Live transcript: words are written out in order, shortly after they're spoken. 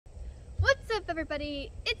everybody?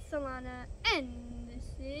 It's Alana, and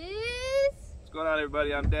this is... What's going on,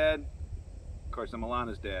 everybody? I'm Dad. Of course, I'm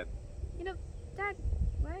Alana's dad. You know, Dad,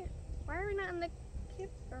 why are we not in the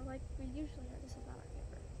camper like we usually are? This is not our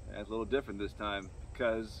camper. Yeah, it's a little different this time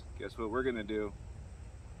because guess what we're gonna do?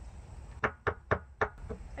 Are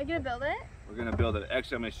you gonna build it? We're gonna build it.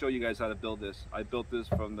 Actually, I'm gonna show you guys how to build this. I built this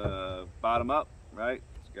from the bottom up, right?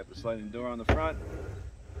 It's got the sliding door on the front,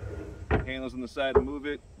 handles on the side to move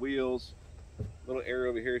it, wheels, little area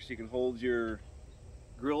over here so you can hold your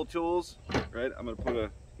grill tools, right? I'm gonna put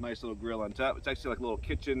a nice little grill on top. It's actually like a little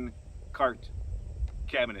kitchen cart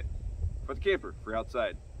cabinet for the camper, for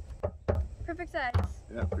outside. Perfect size.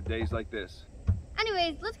 Yeah, for days like this.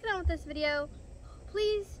 Anyways, let's get on with this video.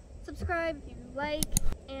 Please subscribe if you like,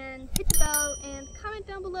 and hit the bell, and comment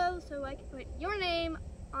down below so I can put your name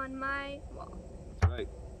on my wall. That's right.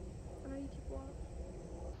 On our YouTube wall.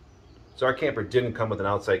 So our camper didn't come with an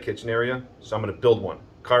outside kitchen area, so I'm going to build one.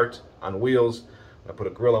 Cart on wheels. I put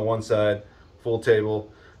a grill on one side, full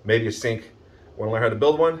table, maybe a sink. Want to learn how to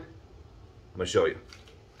build one? I'm going to show you.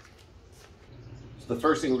 So the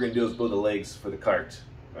first thing we're going to do is build the legs for the cart.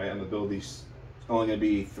 Right? I'm going to build these. It's only going to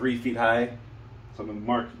be 3 feet high. So I'm going to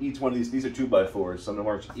mark each one of these. These are 2x4s. So I'm going to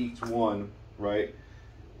mark each one right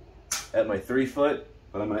at my 3 foot,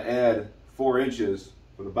 but I'm going to add 4 inches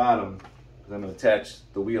for the bottom because I'm going to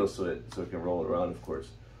attach the wheels to it so it can roll it around, of course.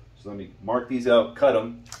 So let me mark these out, cut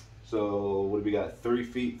them. So what do we got? 30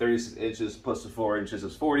 feet, 36 inches plus the 4 inches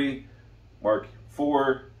is 40. Mark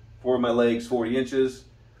 4 of my legs, 40 inches.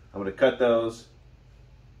 I'm going to cut those.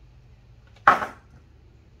 And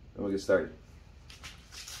we'll get started.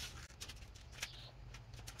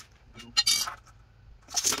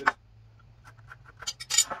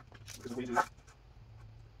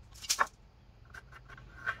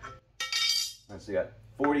 So you got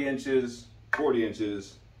 40 inches, 40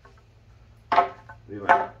 inches. We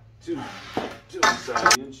have 2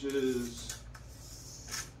 side inches.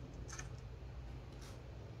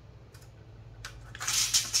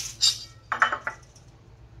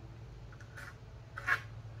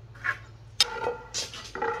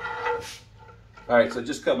 All right, so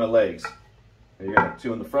just cut my legs. And you got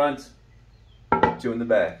 2 in the front, 2 in the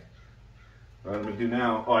back. What I'm gonna do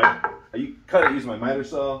now, I cut it using my miter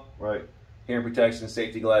saw, right? Hearing protection,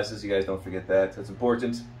 safety glasses, you guys don't forget that, that's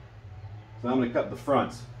important. So I'm gonna cut the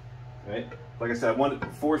front, right? Like I said, I want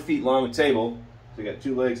it 4 feet long a table. So you got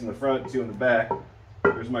 2 legs in the front, 2 in the back.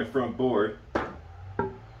 Here's my front board.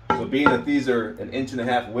 So being that these are 1.5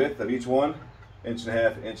 inches width of each one,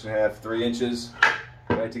 1.5 inches, 3 inches,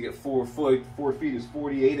 right? To get 4 feet is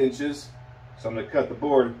 48 inches. So I'm gonna cut the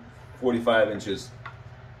board 45 inches.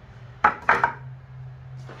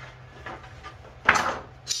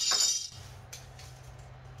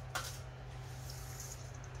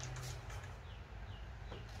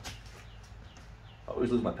 I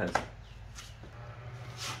always lose my pencil.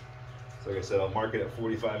 So like I said, I'll mark it at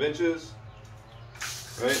 45 inches,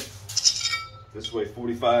 right? This way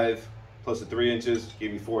 45 plus the 3 inches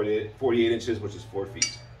gave me 48 inches, which is 4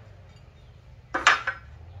 feet.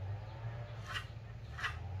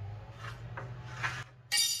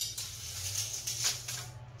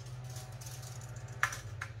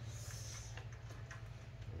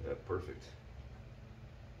 Yeah, perfect.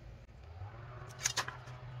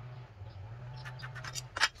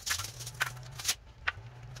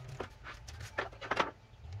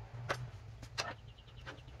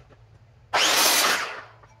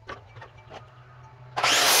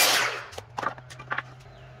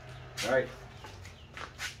 All right,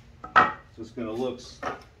 so it's gonna look. Get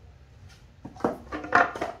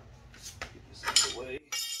this out of the way.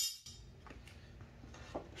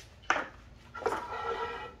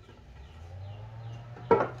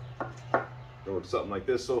 Go with something like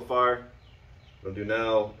this so far. What I'll do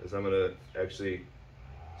now is I'm gonna actually,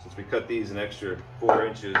 since we cut these an extra 4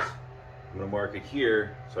 inches, I'm gonna mark it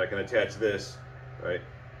here so I can attach this. Right,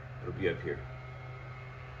 it'll be up here.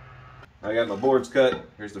 I got my boards cut.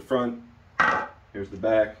 Here's the front, here's the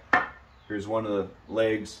back, here's one of the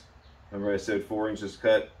legs. Remember I said 4 inches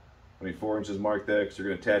cut? 4 inches marked there because you're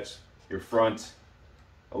going to attach your front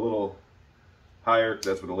a little higher because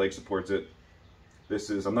that's where the leg supports it.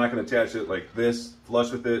 I'm not going to attach it like this,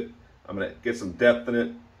 flush with it. I'm going to get some depth in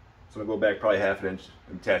it. So I'm going to go back probably 1/2 inch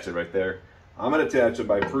and attach it right there. I'm going to attach it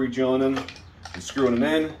by pre-drilling them and screwing them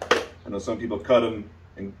in. I know some people cut them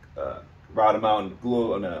and rod them out and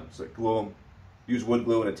glue them, use wood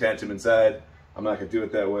glue and attach them inside. I'm not going to do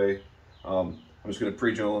it that way. I'm just going to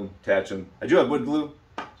pre-drill them, attach them. I do have wood glue,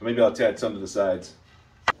 so maybe I'll attach some to the sides.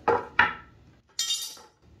 All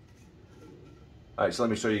right, so let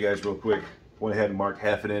me show you guys real quick went ahead and marked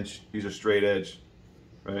 1/2 inch. These are straight edge,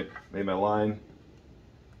 right? Made my line.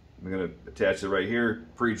 I'm gonna attach it right here,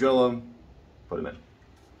 pre-drill them, put them in.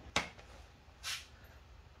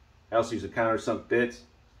 I also use a countersunk bit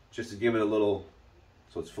just to give it a little,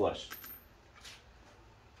 so it's flush.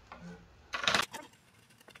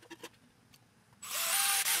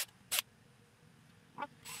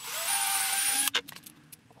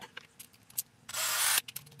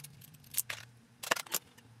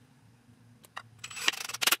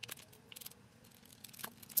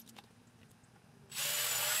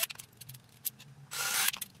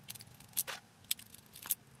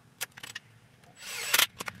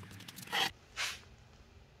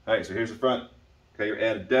 All right, so here's the front. Okay, your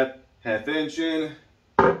added depth, 1/2 inch in,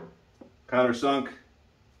 countersunk,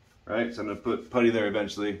 right? So I'm gonna put putty there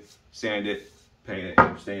eventually, sand it, paint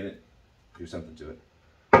it, stain it, do something to it.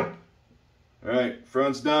 All right,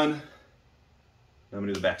 front's done. Now I'm gonna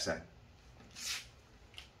do the back side.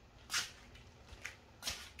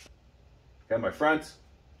 Got my front.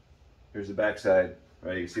 Here's the back side,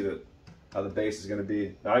 right? You see how the base is gonna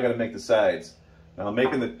be. Now I gotta make the sides. Now I'm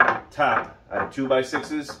making the top out of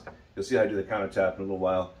 2x6s. You'll see how I do the countertop in a little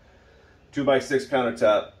while. 2x6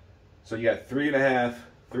 countertop. So you got 3.5,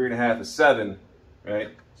 3.5 is 7, right?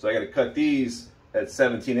 So I got to cut these at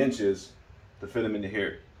 17 inches to fit them into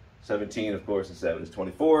here. 17, of course, and 7 is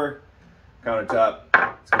 24. Countertop,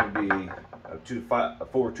 it's going to be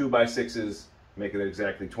four 2x6s, make it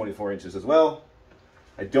exactly 24 inches as well.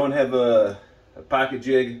 I don't have a pocket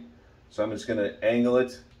jig, so I'm just going to angle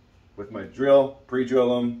it with my drill,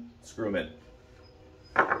 pre-drill them, screw them in.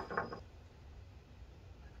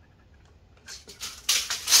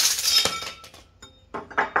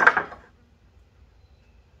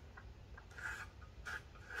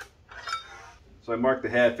 So I marked the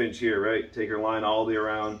 1/2 inch here, right? Take your line all the way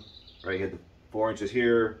around, right? You hit the 4 inches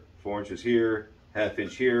here, 4 inches here, 1/2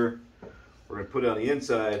 inch here. We're gonna put it on the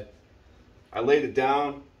inside. I laid it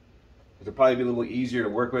down. It'll probably be a little easier to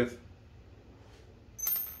work with.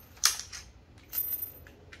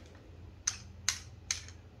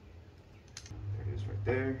 There it is right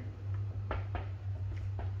there.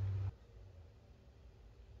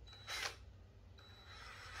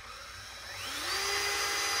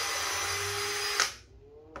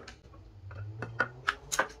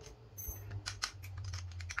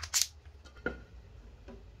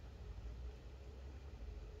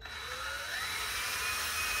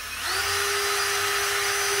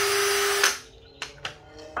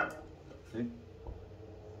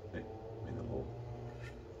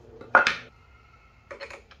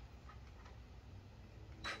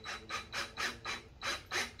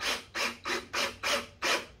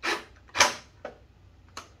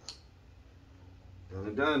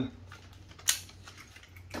 Done.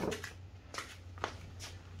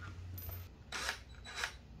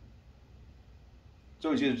 It's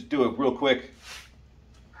always easy to do it real quick,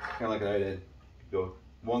 kind of like I did. Go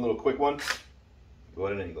one little quick one, go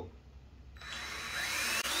at an angle.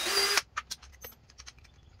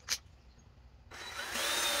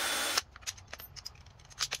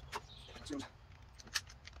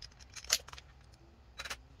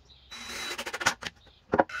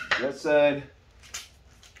 That side.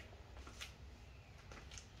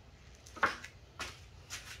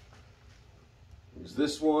 There's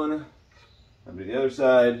this one. I'm going to the other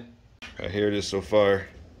side. Right, here it is so far.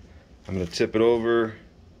 I'm going to tip it over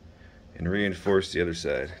and reinforce the other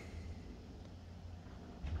side.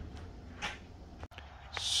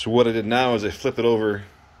 So what I did now is I flipped it over,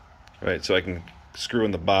 right, so I can screw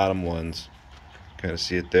in the bottom ones. Kind of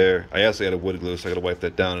see it there. I also got a wood glue, so I got to wipe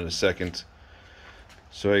that down in a second.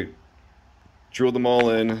 So I drilled them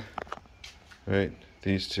all in, right,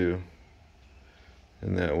 these two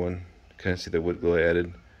and that one. Kind of see the wood glue I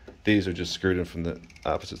added. These are just screwed in from the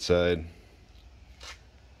opposite side.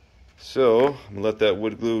 So I'm gonna let that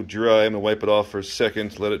wood glue dry. I'm gonna wipe it off for a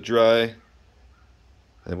second, let it dry, and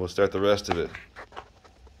then we'll start the rest of it.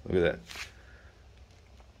 Look at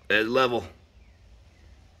that. At level.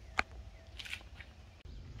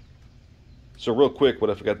 So real quick,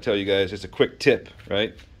 what I forgot to tell you guys, just a quick tip,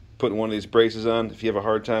 right? Putting one of these braces on, if you have a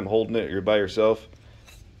hard time holding it or you're by yourself,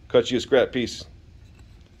 cut you a scrap piece.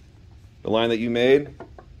 The line that you made,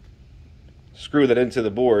 screw that into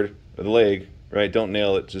the board or the leg, right? Don't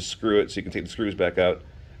nail it, just screw it so you can take the screws back out.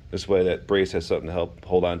 This way that brace has something to help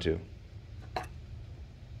hold on to.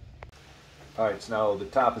 Alright, so now the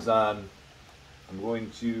top is on. I'm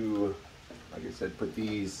going to, like I said, put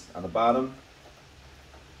these on the bottom.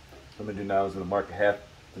 What I'm going to do now is I'm going to mark a half,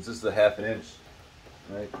 since this is a 1/2 inch,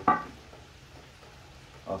 right?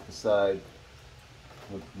 Off the side.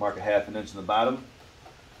 I'm going to mark a 1/2 inch in the bottom.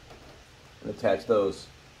 and attach those.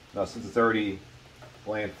 Now since it's already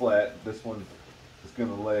laying flat, this one is going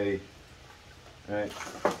to lay right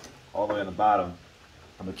all the way on the bottom.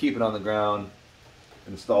 I'm going to keep it on the ground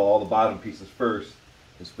and install all the bottom pieces first.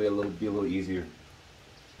 This way it'll be a little easier.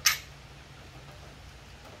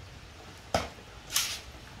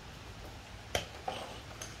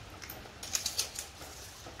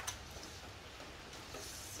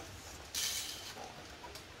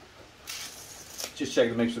 Just check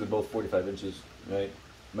to make sure they're both 45 inches, right?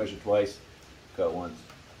 Measure twice, cut once.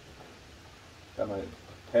 Got my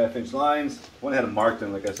half-inch lines. Went ahead and marked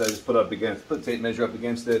them, like I said, just put the tape measure up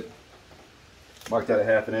against it. Marked out a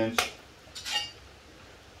 1/2 inch.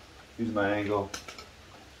 Using my angle.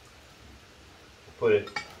 Put it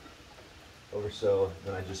over so,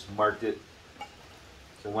 then I just marked it.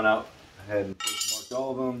 So I went out ahead and marked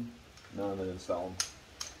all of them. Now I'm going to install them.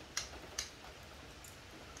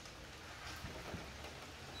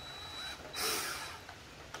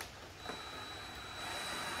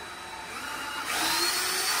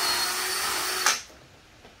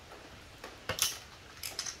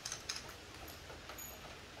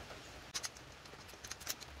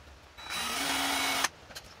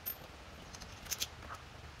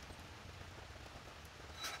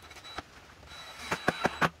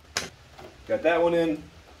 Got that one in. I'm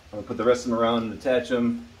going to put the rest of them around and attach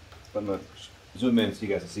them. I'm going to zoom in so you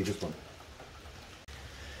guys can see this one.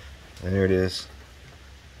 And there it is.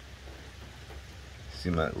 See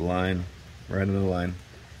my line, right in the line.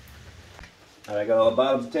 And I got all the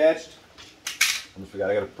bottoms attached. I almost forgot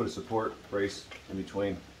I got to put a support brace in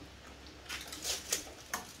between.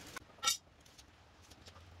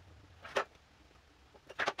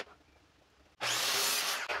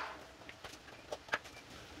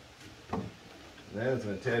 That's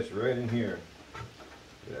going to attach right in here.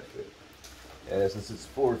 And since it's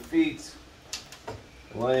 4 feet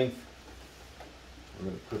length, we're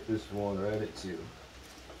going to put this one right at 2.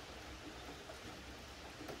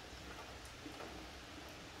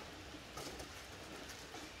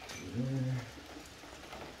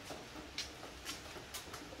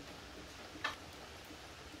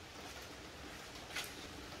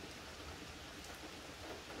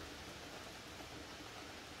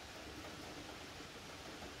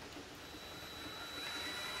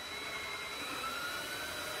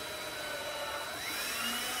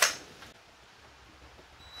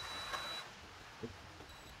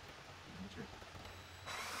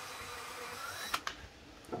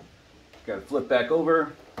 Got to flip back over.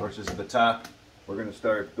 Of course, this is the top. We're going to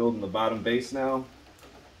start building the bottom base now.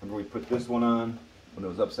 Remember we put this one on when it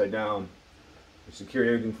was upside down. We secured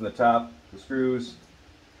everything from the top, the screws.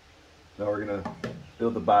 Now we're going to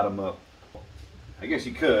build the bottom up. I guess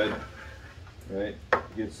you could, right?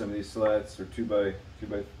 Get some of these slats or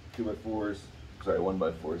 2x4s. Sorry,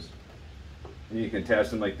 1x4s. And you can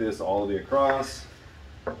attach them like this all the way across.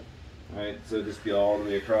 Alright, so just be all the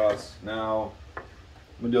way across. Now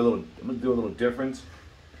I'm gonna do a little different.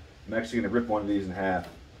 I'm actually gonna rip one of these in half,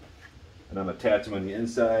 and I'm gonna attach them on the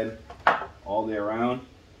inside all the way around.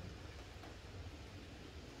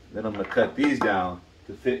 Then I'm gonna cut these down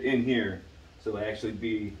to fit in here, so they actually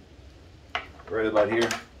be right about here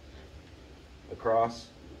across,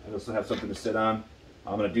 and also have something to sit on.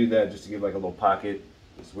 I'm gonna do that just to give like a little pocket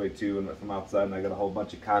this way too, and from outside, and I got a whole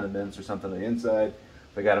bunch of condiments or something on the inside.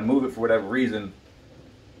 If I gotta move it for whatever reason,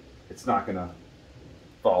 it's not gonna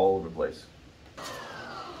fall all over the place.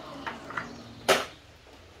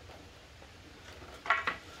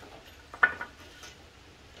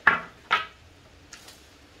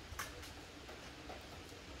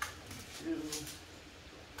 Two,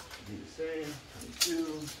 do the same.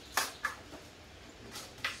 22,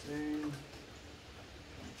 same.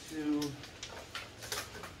 22.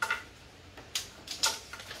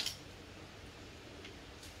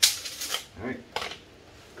 All right,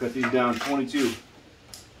 cut these down 22.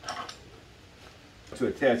 To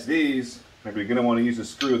attach these, remember you're going to want to use a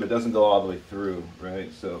screw that doesn't go all the way through,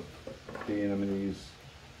 right? So, again, I'm going to use,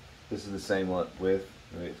 this is the same width,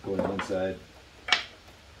 right? It's going inside.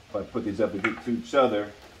 If I put these up to each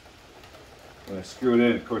other, when I screw it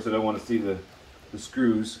in, of course I don't want to see the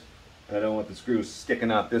screws, and I don't want the screws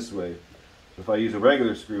sticking out this way. So if I use a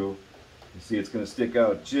regular screw, you see it's going to stick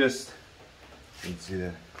out just, you can see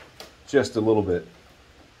that, just a little bit.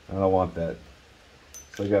 I don't want that.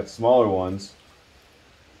 So I got smaller ones.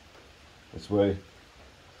 This way,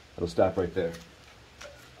 it'll stop right there.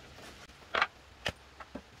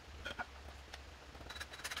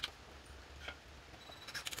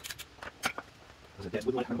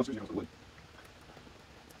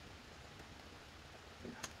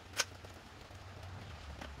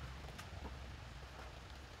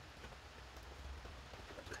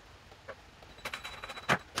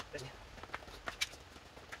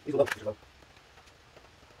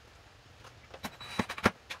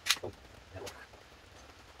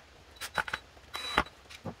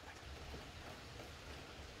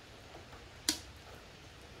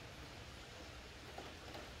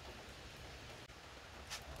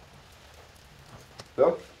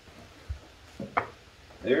 So,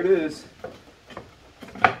 there it is.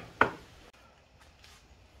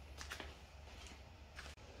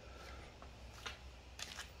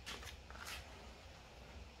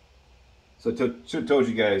 So I should have told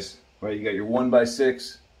you guys, right? You got your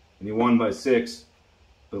 1x6 and your 1x6,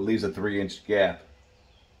 but it leaves a 3-inch gap.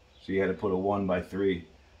 So you had to put a 1x3.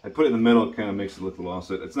 I put it in the middle, it kind of makes it look a little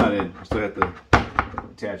offset. It's not in. I still have to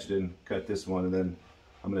attach it in, cut this one, and then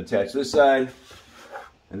I'm going to attach this side,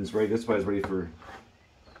 and it's ready. This side is ready for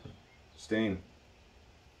stain.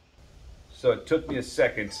 So it took me a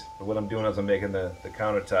second, but what I'm doing is I'm making the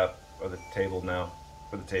countertop, or the table now,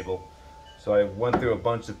 for the table. So I went through a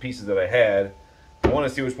bunch of pieces that I had. I want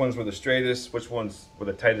to see which ones were the straightest, which ones were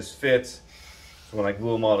the tightest fits. So when I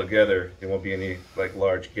glue them all together, there won't be any like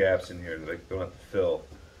large gaps in here that I don't have to fill.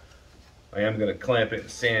 I am going to clamp it and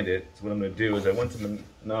sand it. So what I'm going to do is I went to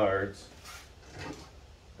Menards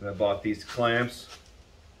and I bought these clamps.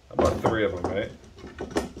 I bought 3 of them, right?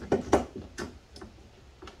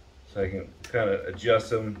 So I can kind of adjust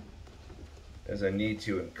them as I need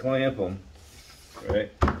to and clamp them, right?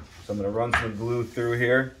 So I'm going to run some glue through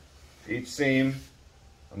here, each seam.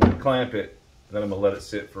 I'm going to clamp it, and then I'm going to let it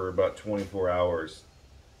sit for about 24 hours.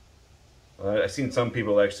 I've seen some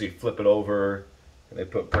people actually flip it over, and they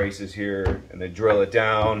put braces here, and they drill it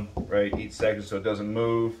down, right, each section so it doesn't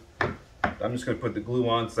move. I'm just going to put the glue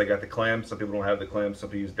on since I got the clamps. Some people don't have the clamps, some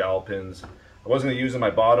people use dowel pins. I wasn't going to use them on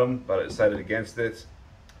my bottom, but I decided against it.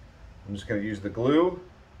 I'm just going to use the glue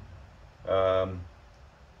and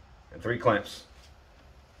 3 clamps.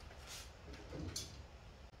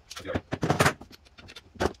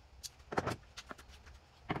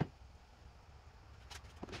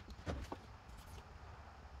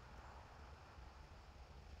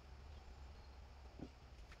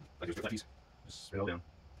 I just do just spin it all down.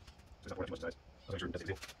 So it's not too much size. I'll make sure that's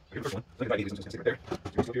easy. Okay, the first one. I think I need these. I'm just going to stick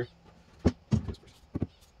right there. So here. This first.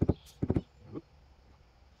 Whoop.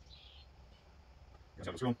 Here's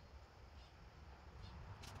how it's going.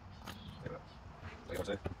 Like that. Like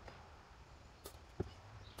outside.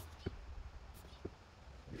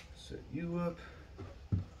 Set you up.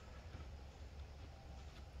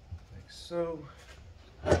 Like so.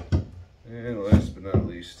 And last but not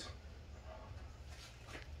least.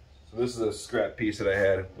 So this is a scrap piece that I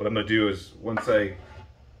had. What I'm going to do is once it's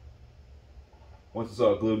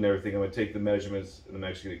all glued and everything, I'm going to take the measurements and I'm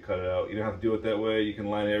actually going to cut it out. You don't have to do it that way. You can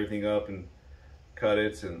line everything up and cut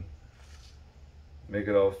it and make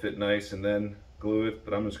it all fit nice and then glue it.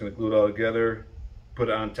 But I'm just going to glue it all together, put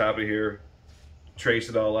it on top of here, trace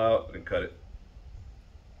it all out, and cut it.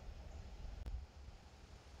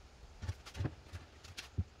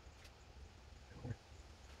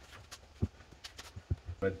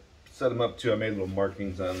 I set them up too. I made little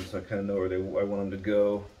markings on them so I kind of know where I want them to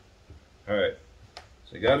go. All right,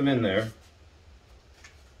 so you got them in there.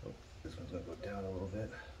 Oh, this one's gonna go down a little bit.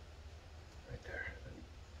 Right there.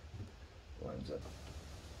 That lines up.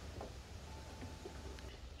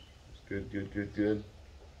 Good, good, good, good.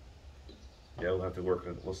 Yeah, we'll have to work.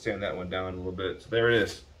 We'll sand that one down a little bit. So there it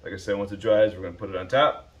is. Like I said, once it dries, we're gonna put it on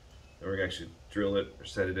top. Then we're gonna actually drill it or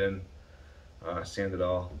set it in, sand it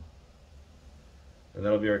all. And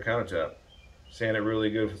that'll be our countertop. Sand it really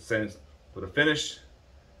good with a finish,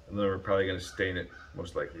 and then we're probably going to stain it.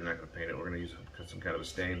 Most likely, we're not going to paint it. We're going to use some kind of a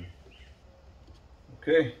stain.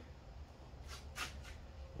 Okay.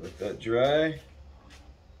 Let that dry.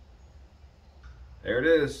 There it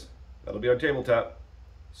is. That'll be our tabletop.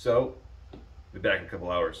 So, be back in a couple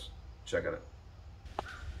hours. Check on it.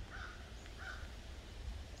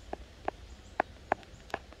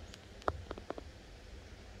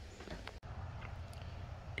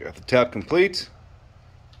 Got the top complete.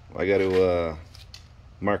 I got to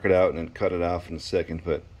mark it out and then cut it off in a second,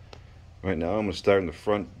 but right now I'm going to start in the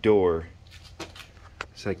front door.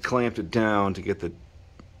 So I clamped it down to get the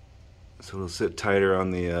so it'll sit tighter on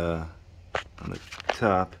the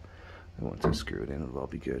top. And once I screw it in, it'll all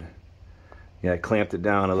be good. Yeah, I clamped it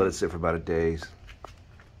down. I let it sit for about a day.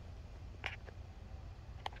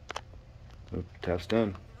 Oh, top's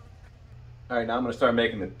done. All right, now I'm going to start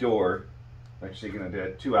making the door. I'm actually going to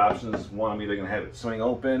do 2 options. One, I'm either going to have it swing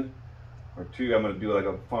open, or 2, I'm going to do like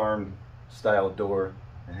a farm style door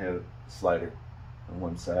and have a slider on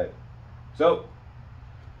one side. So,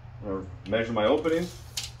 I'm going to measure my opening.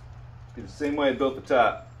 Be the same way I built the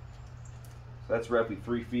top. So that's roughly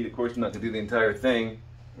 3 feet. Of course, I'm not going to do the entire thing.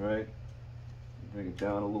 All right, bring it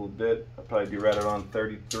down a little bit. I'll probably be right around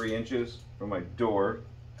 33 inches from my door.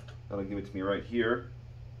 That'll give it to me right here.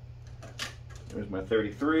 There's my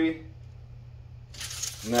 33.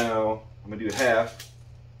 Now I'm gonna do half.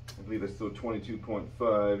 I believe it's still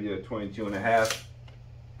 22.5. Yeah, 22 and a half.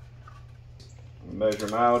 I'm gonna measure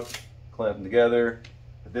them out, clamp them together.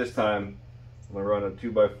 But this time, I'm gonna run a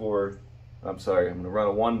 2x4. I'm sorry, I'm gonna run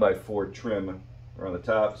a 1x4 trim around the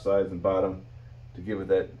top, sides, and bottom to give it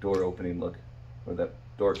that door opening look, or that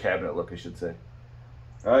door cabinet look, I should say.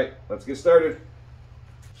 All right, let's get started.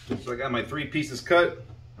 So I got my 3 pieces cut.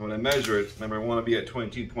 I'm gonna measure it. Remember, I want to be at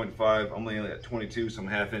 22.5. I'm only at 22, so I'm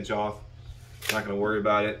 ½ inch off. I'm not gonna worry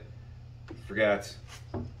about it. Forgot.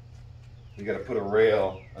 We gotta put a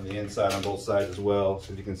rail on the inside on both sides as well.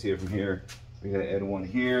 So if you can see it from here, we gotta add one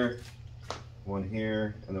here,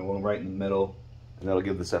 and then one right in the middle, and that'll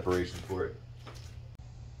give the separation for it.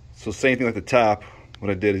 So same thing at the top. What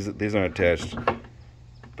I did is, these aren't attached,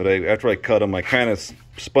 but after I cut them, I kind of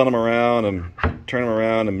spun them around and turned them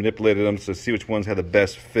around and manipulated them to see which ones had the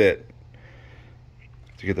best fit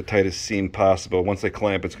to get the tightest seam possible. Once I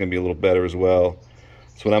clamp, it's gonna be a little better as well.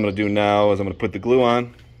 So what I'm gonna do now is I'm gonna put the glue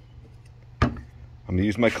on. I'm gonna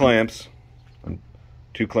use my clamps,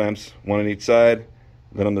 2 clamps, 1 on each side.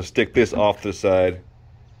 Then I'm gonna stick this off to the side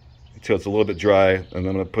until it's a little bit dry, and then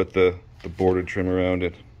I'm gonna put the border trim around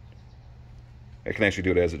it. I can actually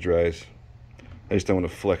do it as it dries. I just don't want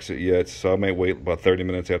to flex it yet, so I might wait about 30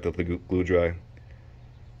 minutes after the glue dry.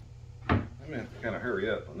 I'm gonna have to kind of hurry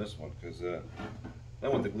up on this one because I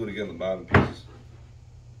want the glue to get on the bottom pieces.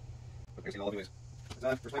 Okay, so anyways, it's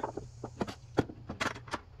on first time.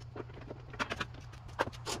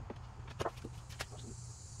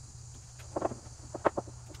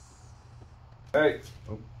 All right.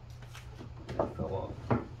 Oh, that fell off.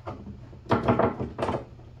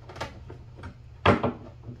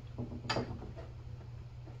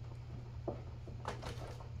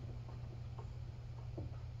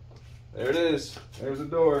 There it is. There's the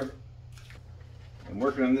door. I'm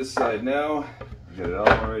working on this side now. I got it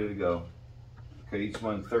all ready to go. Okay, each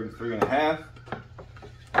one 33 and a half.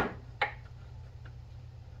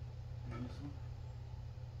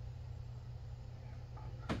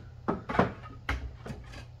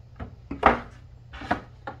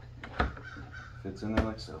 Fits in there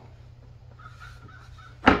like so.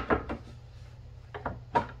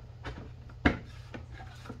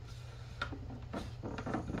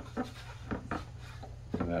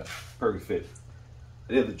 That perfect fit.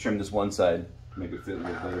 I did have to trim this one side to make it fit a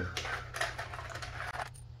little better.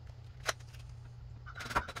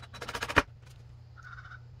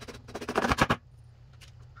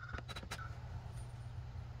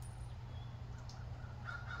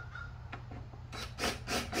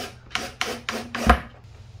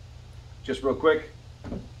 Just real quick,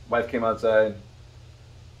 wife came outside.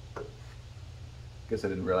 Guess I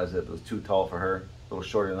didn't realize that it was too tall for her, a little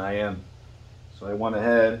shorter than I am. So I went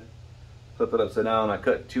ahead, flipped it upside down. I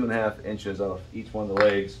cut 2.5 inches off each one of the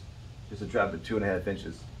legs just to drop it 2.5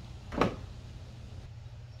 inches. So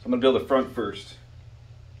I'm gonna build the front first.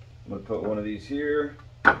 I'm gonna put one of these here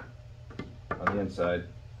on the inside,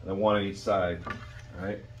 and then one on each side. All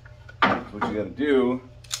right. So what you gotta do,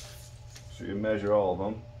 so you measure all of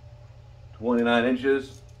them. 29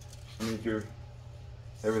 inches. Make sure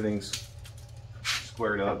everything's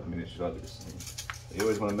squared up. I mean, it should all be the same. You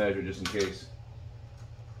always want to measure just in case.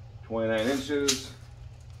 29 inches.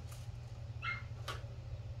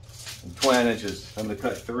 And 29 inches. I'm going to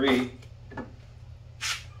cut 3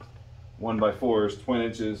 1x4s, 20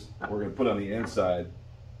 inches. We're going to put on the inside.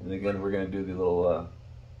 And again, we're going to do the little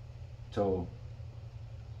toe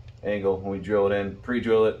angle when we drill it in.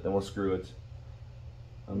 Pre-drill it, then we'll screw it.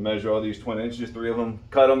 I'll measure all these 20 inches, 3 of them,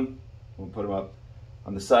 cut them. We'll put them up.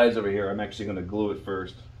 On the sides over here, I'm actually going to glue it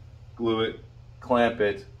first. Glue it, clamp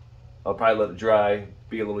it. I'll probably let it dry,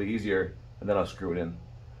 be a little easier, and then I'll screw it in.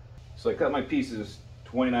 So I cut my pieces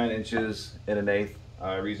 29 inches and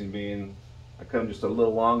 1/8. Reason being, I cut them just a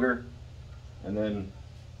little longer, and then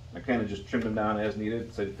I kind of just trimmed them down as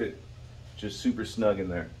needed so they fit just super snug in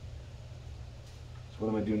there. So what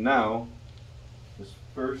I'm going to do now is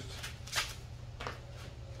first,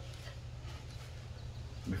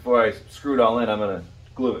 before I screw it all in, I'm going to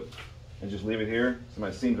glue it and just leave it here so my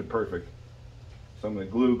seams are perfect. So I'm going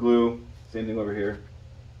to glue, same thing over here.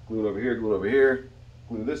 Glue it over here, glue it over here,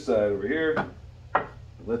 glue this side over here.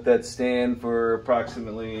 Let that stand for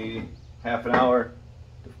approximately half an hour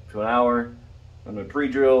to an hour. I'm going to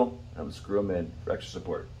pre-drill, I'm going to screw them in for extra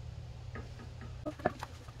support.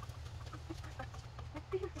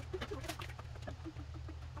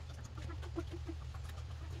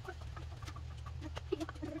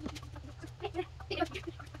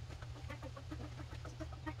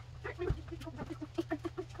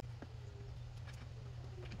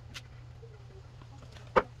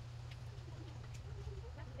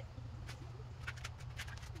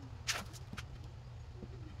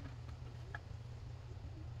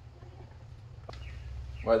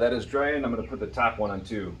 While that is drying, I'm going to put the top one on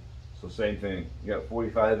too. So same thing. You got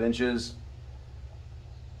 45 inches,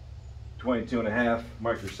 22.5.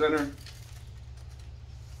 Mark your center.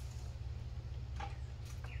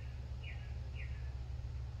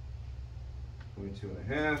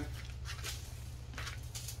 22.5.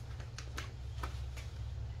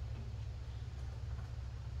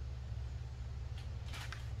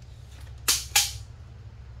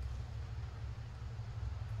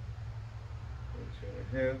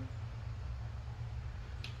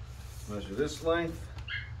 Measure this length.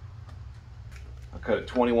 I'll cut it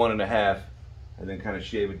 21.5 and then kind of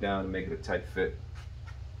shave it down to make it a tight fit.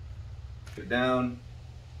 Put it down,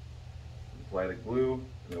 apply the glue,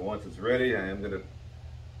 and then once it's ready, I am going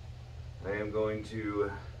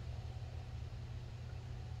to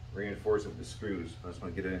reinforce it with the screws. I just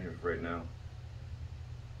want to get it in here for right now.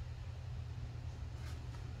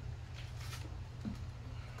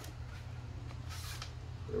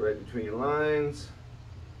 Put it right between your lines.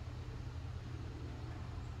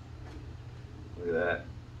 Look at that.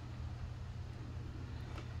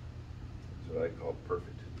 That's what I call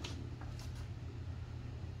perfect.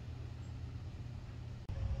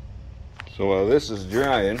 So while this is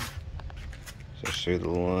drying, so I'll show you the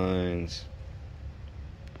lines.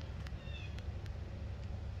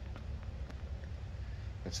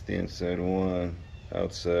 That's the inside one,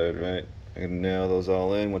 outside, right? I can nail those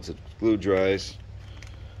all in once the glue dries.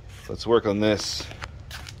 Let's work on this.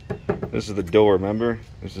 This is the door, remember?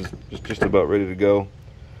 This is just about ready to go.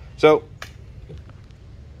 So,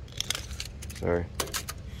 sorry.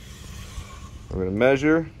 We're gonna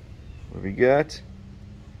measure what we got.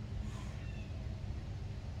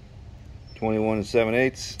 21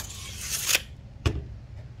 7/8.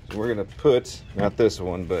 So we're gonna put, not this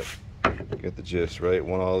one, but get the gist, right?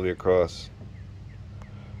 One all the way across.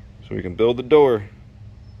 So we can build the door.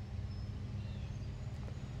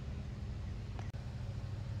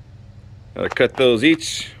 Gotta cut those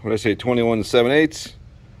each, what did I say, 21 7/8.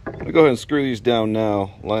 I'm gonna go ahead and screw these down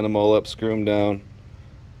now. Line them all up, screw them down.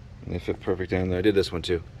 And they fit perfect down there. I did this one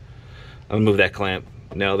too. I'm gonna move that clamp,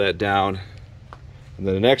 nail that down. And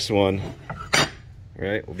then the next one,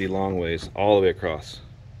 right, will be long ways, all the way across.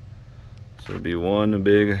 So it'll be one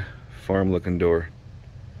big farm looking door.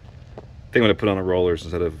 I think I'm gonna put on a rollers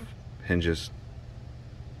instead of hinges.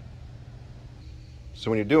 So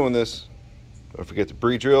when you're doing this, don't forget to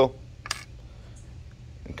pre-drill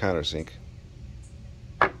and countersink.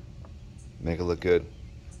 Make it look good.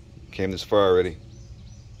 Came this far already.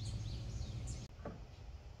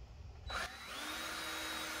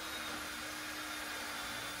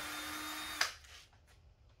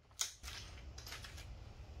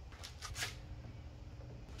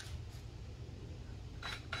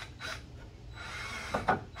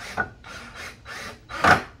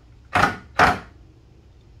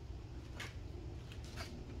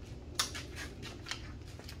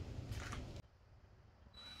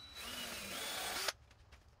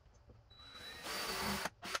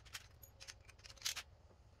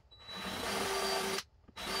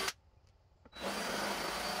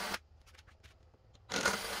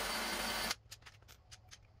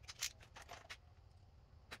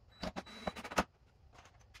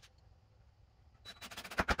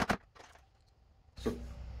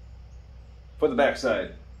 For the back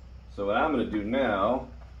side. So what I'm gonna do now,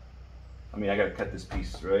 I gotta cut this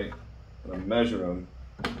piece, right? I'm gonna measure them.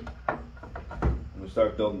 I'm gonna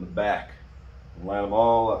start building the back. Line them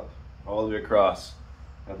all up, all the way across.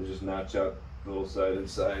 I have to just notch out the little side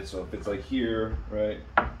inside. So if it's like here, right?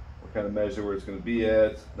 We'll kind of measure where it's gonna be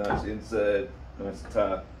at. Notch the inside, notch the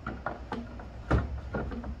top.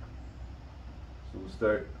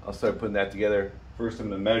 So I'll start putting that together. First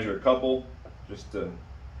I'm gonna measure a couple, just to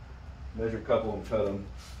measure a couple and cut them.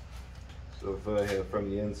 So if I have from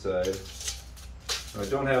the inside, I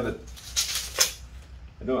don't have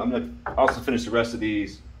I'm gonna also finish the rest of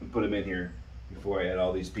these and put them in here before I add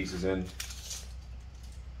all these pieces in.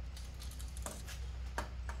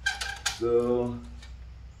 So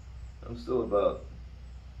I'm still about,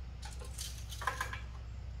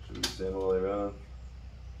 should we stand all the way around?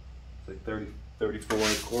 It's like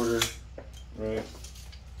 34.25, right?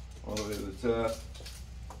 All the way to the top.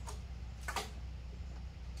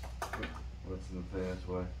 What's in the past?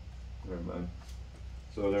 Why? Never mind.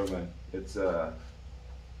 So never mind. It's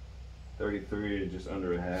 33 to just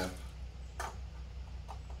under a half.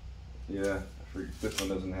 Yeah, I forget, this one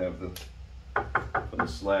doesn't have the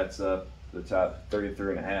slats up to the top.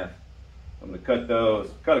 33.5. I'm gonna cut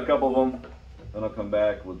those. Cut a couple of them. Then I'll come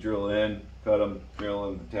back. We'll drill in, cut them, drill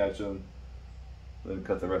them, attach them, then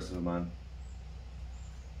cut the rest of them on.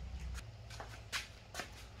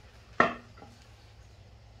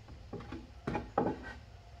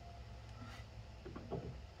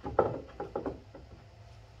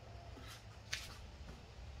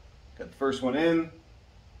 Got the first one in.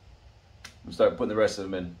 We'll start putting the rest of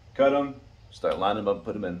them in. Cut them, start lining them up,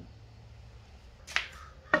 put them in.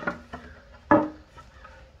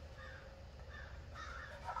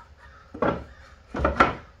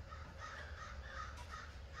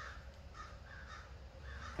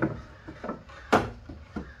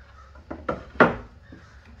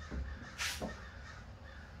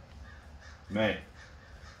 Man,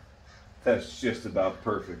 that's just about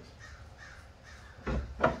perfect.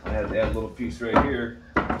 I had to add a little piece right here.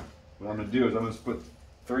 What I'm going to do is I'm going to put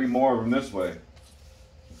 3 more of them this way.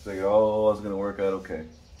 Say, oh, it's going to work out okay.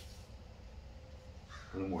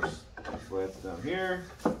 A little more slats down here.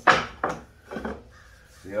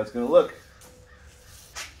 See how it's going to look.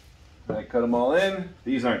 I cut them all in.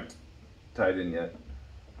 These aren't tied in yet.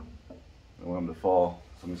 I want them to fall.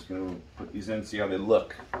 So I'm just going to put these in, see how they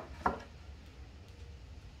look.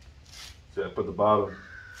 So I put the bottom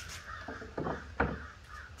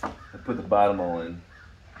all in.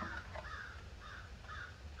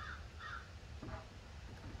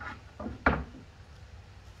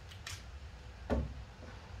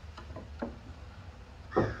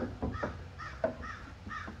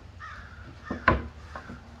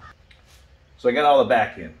 So I got all the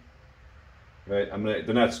back in. Right,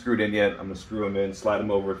 they're not screwed in yet. I'm gonna screw them in, slide them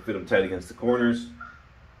over, fit them tight against the corners.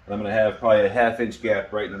 And I'm gonna have probably a 1/2 inch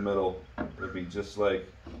gap right in the middle. It'll be just like,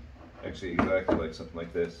 actually exactly like something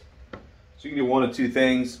like this. So you can do one of 2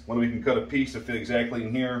 things. One, we can cut a piece to fit exactly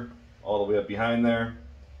in here, all the way up behind there.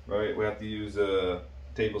 Right, we have to use a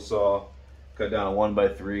table saw, cut down a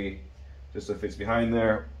 1x3, just so it fits behind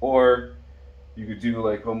there. Or you could do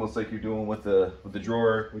like almost like you're doing with the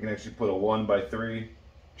drawer. We can actually put a 1x3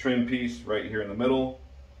 trim piece right here in the middle,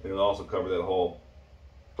 and it'll also cover that hole.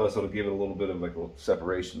 Plus it'll give it a little bit of like a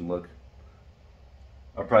separation look.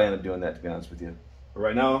 I'll probably end up doing that, to be honest with you. But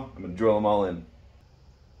right now, I'm gonna drill them all in.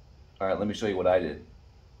 All right, let me show you what I did.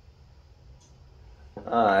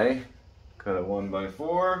 I cut a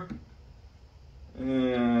 1x4,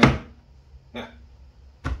 and yeah.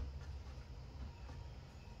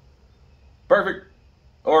 Perfect.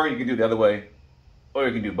 Or you can do it the other way, or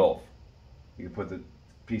you can do both. You can put the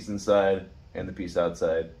piece inside and the piece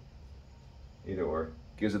outside. Either or.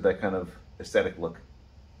 Gives it that kind of aesthetic look.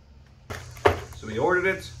 So we ordered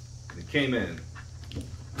it, and it came in.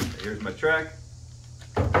 Here's my track.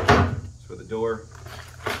 It's for the door.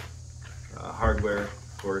 Hardware,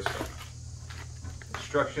 of course.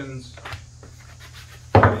 Instructions.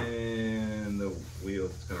 And the wheel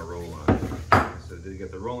it's going to roll on. So did you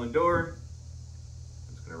get the rolling door?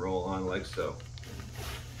 It's going to roll on like so.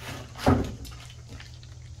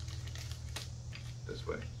 This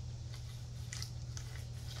way.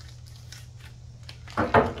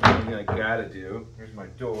 One thing I gotta do, here's my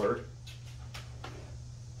door.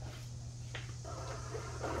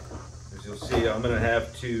 As you'll see, I'm gonna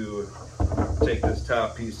have to take this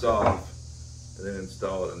top piece off and then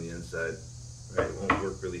install it on the inside. Right, it won't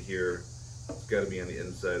work really here. It's gotta be on the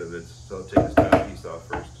inside of it. So I'll take this top piece off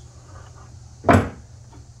first.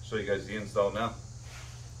 Show you guys the install now.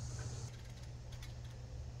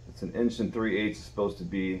 It's 1 3/8 it's supposed to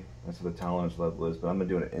be. That's what the tolerance level is, but I'm gonna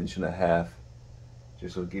do it 1.5 inches.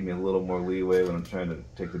 Just so it give me a little more leeway when I'm trying to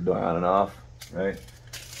take the door on and off, right?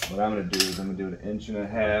 What I'm gonna do is I'm gonna do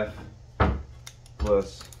 1.5 inches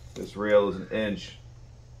plus this rail is 1 inch.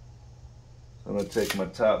 So I'm gonna take my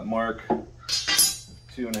top mark of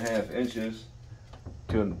 2.5 inches,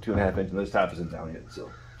 2.5 inches, and this top isn't down yet,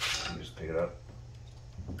 so let me just pick it up.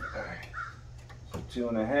 All right, so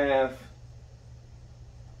 2.5.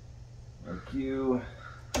 Mark Q.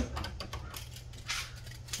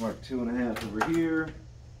 Mark 2.5 over here.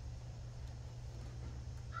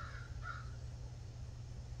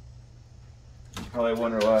 You probably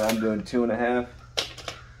wonder why I'm doing 2.5.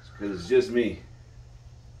 It's because it's just me.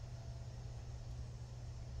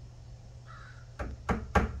 A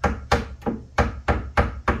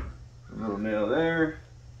little nail there.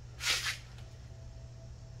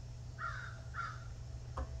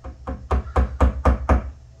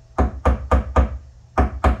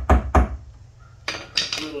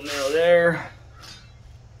 Little nail there.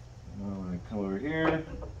 Now I'm going to come over here.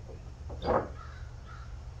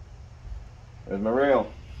 There's my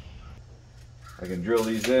rail. I can drill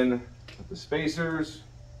these in with the spacers.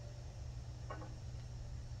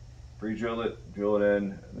 Pre-drill it, drill it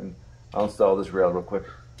in, and then I'll install this rail real quick.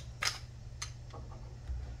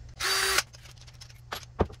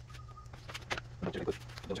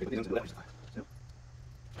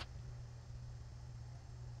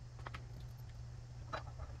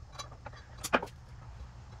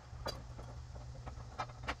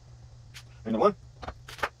 And one.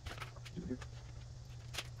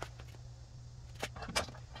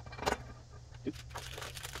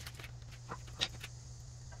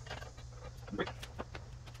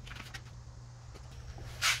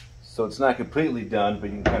 So it's not completely done, but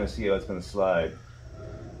you can kind of see how it's going to slide,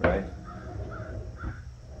 right?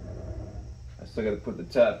 I still got to put the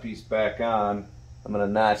top piece back on. I'm going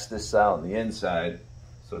to notch this out on the inside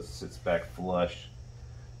so it sits back flush.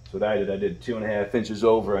 So what I did 2.5 inches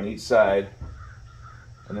over on each side,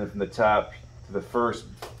 and then from the top to the first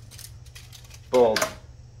bolt,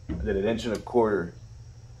 I did 1.25 inches.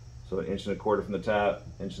 So 1.25 inches from the top,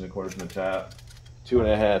 1.25 inches from the top,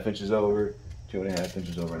 2.5 inches over, 2.5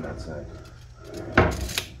 inches over on that side.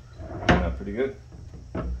 Not pretty good.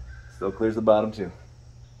 Still clears the bottom too.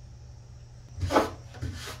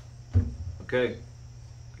 Okay,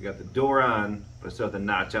 I got the door on, but I still have to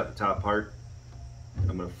notch out the top part.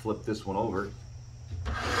 I'm going to flip this one over.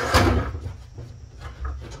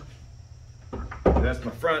 That's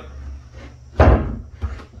my front. I'm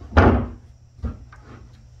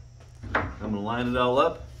going to line it all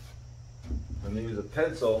up. I'm going to use a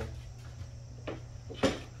pencil.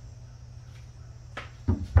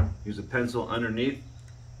 Use a pencil underneath.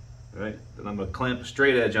 Right? Then I'm going to clamp a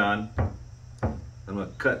straight edge on. I'm going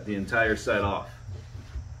to cut the entire side off.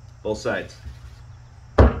 Both sides.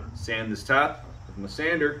 Sand this top with my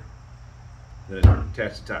sander. Then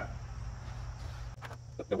attach the top.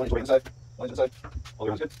 One inch inside. One inch inside. All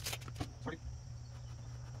the way around good. Sorry.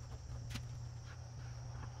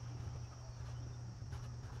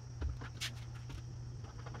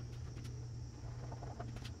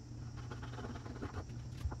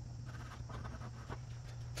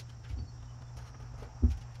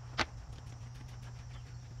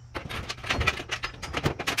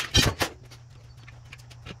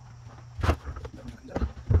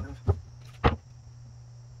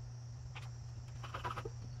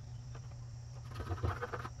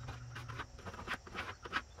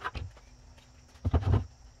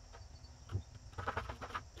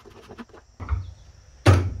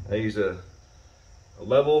 I use a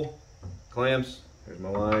level, clamps, here's my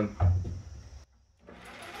line.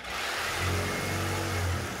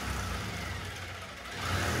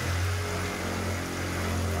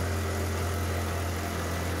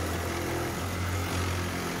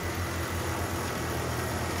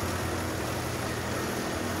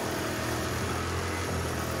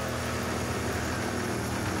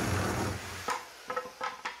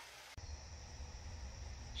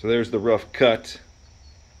 So there's the rough cut.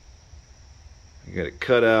 I got it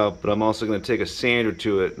cut out, but I'm also going to take a sander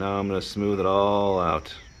to it. Now I'm going to smooth it all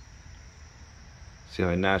out. See how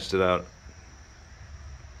I notched it out?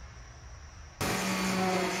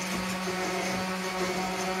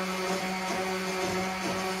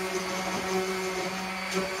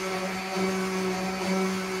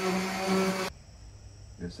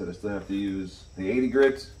 Like I said, I still have to use the 80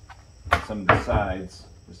 grit on some of the sides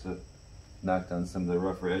just to knock down some of the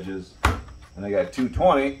rougher edges. And I got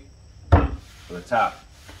 220 for the top.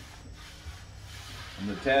 I'm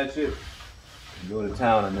going to attach it and go to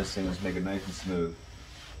town on this thing. Let's make it nice and smooth.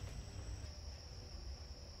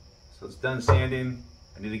 So it's done sanding.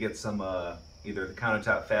 I need to get some either the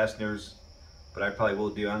countertop fasteners, but I probably will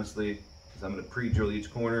do honestly, is I'm going to pre-drill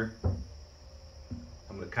each corner.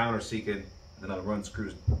 I'm going to countersink it, and then I'll run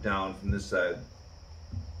screws down from this side.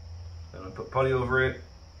 I'm going to put putty over it,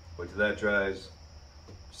 wait till that dries.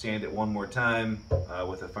 Sand it one more time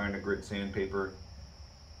with a finer grit sandpaper,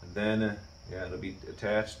 and then yeah, it'll be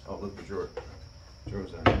attached. Oh, look at the drawer.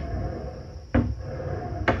 Drawer's on. I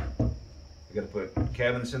got to put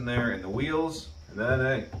cabinets in there and the wheels, and then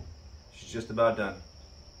hey, she's just about done.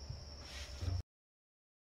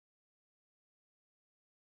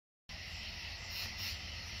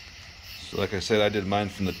 So like I said, I did mine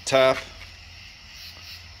from the top.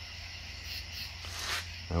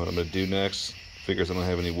 Now what I'm going to do next, figures I don't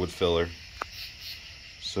have any wood filler,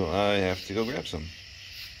 so I have to go grab some.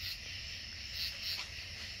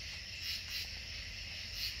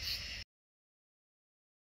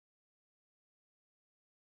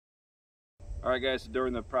 Alright guys, so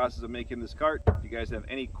during the process of making this cart, if you guys have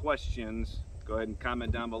any questions, go ahead and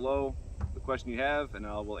comment down below the question you have, and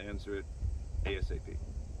I will answer it ASAP.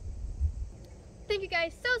 Thank you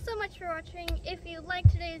guys so much for watching. If you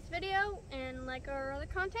liked today's video and like our other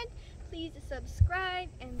content, please subscribe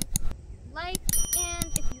and like. And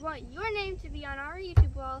if you want your name to be on our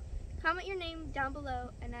YouTube wall, comment your name down below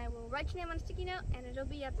and I will write your name on a sticky note and it'll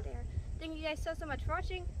be up there. Thank you guys so much for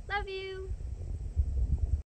watching. Love you!